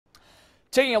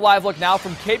Taking a live look now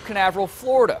from Cape Canaveral,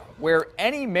 Florida, where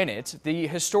any minute the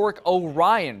historic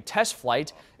Orion test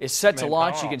flight is set to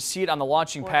launch. You can see it on the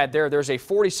launching pad there. There's a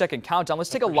 40-second countdown. Let's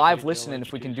take a live listen in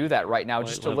if we can do that right now,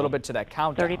 just a little bit to that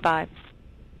countdown. 35.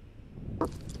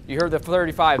 You heard the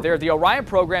 35 there. The Orion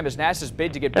program is NASA's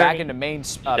bid to get back into manned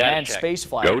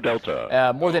spaceflight. Go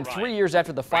Delta. More than 3 years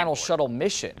after the final shuttle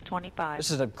mission. 25.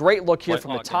 This is a great look here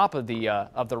from the top of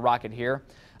the rocket here.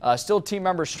 Still, team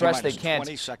members stress they can't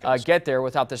get there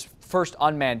without this first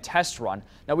unmanned test run.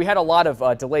 Now, we had a lot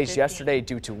of delays yesterday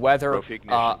due to weather.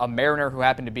 A mariner who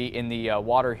happened to be in the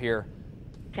water here.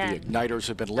 10, the igniters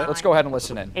have been lit. Let's go ahead and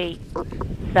listen in. 8,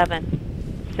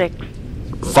 7, 6,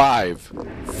 5, 4,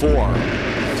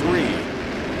 3,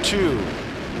 2,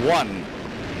 1.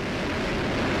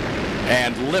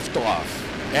 And liftoff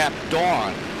at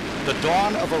dawn. The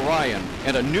dawn of Orion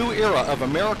and a new era of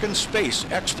American space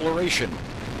exploration.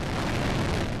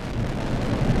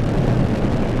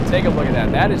 Take a look at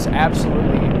that. That is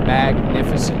absolutely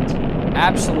magnificent.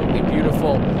 Absolutely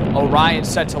beautiful. Orion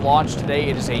set to launch today.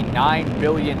 It is a $9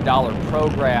 billion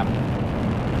program.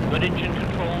 Good engine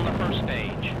control on the first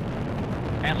stage.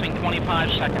 Passing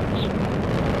 25 seconds.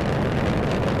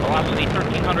 Velocity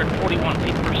 1,341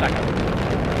 feet per second.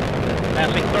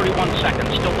 Passing 31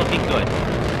 seconds. Still looking good.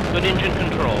 Good engine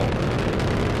control.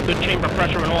 Good chamber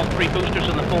pressure in all three boosters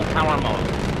in the full power mode.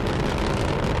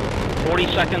 40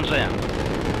 seconds in.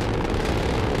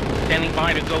 Standing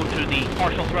by to go to the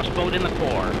partial thrust mode in the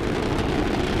core.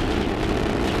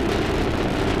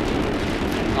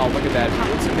 Oh, look at that.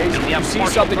 It's amazing. When you see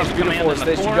something as beautiful as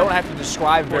this, you don't have to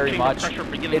describe very much.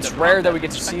 It's rare that we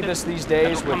get to see this these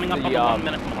days with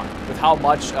how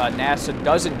much NASA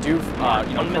doesn't do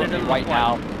currently right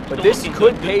now. But this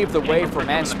could pave the way for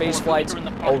manned space flights.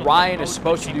 Orion is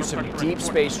supposed to do some deep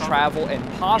space travel and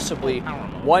possibly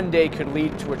one day could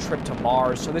lead to a trip to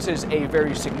Mars. So this is a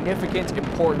very significant,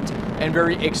 important, and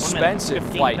very expensive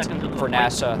flight for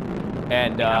NASA.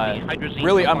 And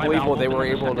really unbelievable they were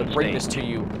able to bring this to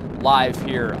you live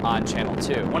here on Channel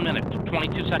 2. 1 minute,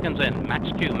 22 seconds in. Max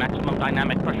Q, maximum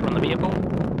dynamic pressure on the vehicle.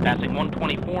 Passing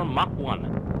 124, Mach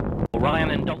 1.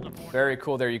 Orion and Delta 4. Very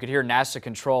cool there. You could hear NASA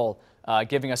control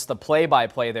giving us the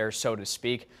play-by-play there, so to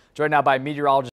speak. Joined now by meteorologist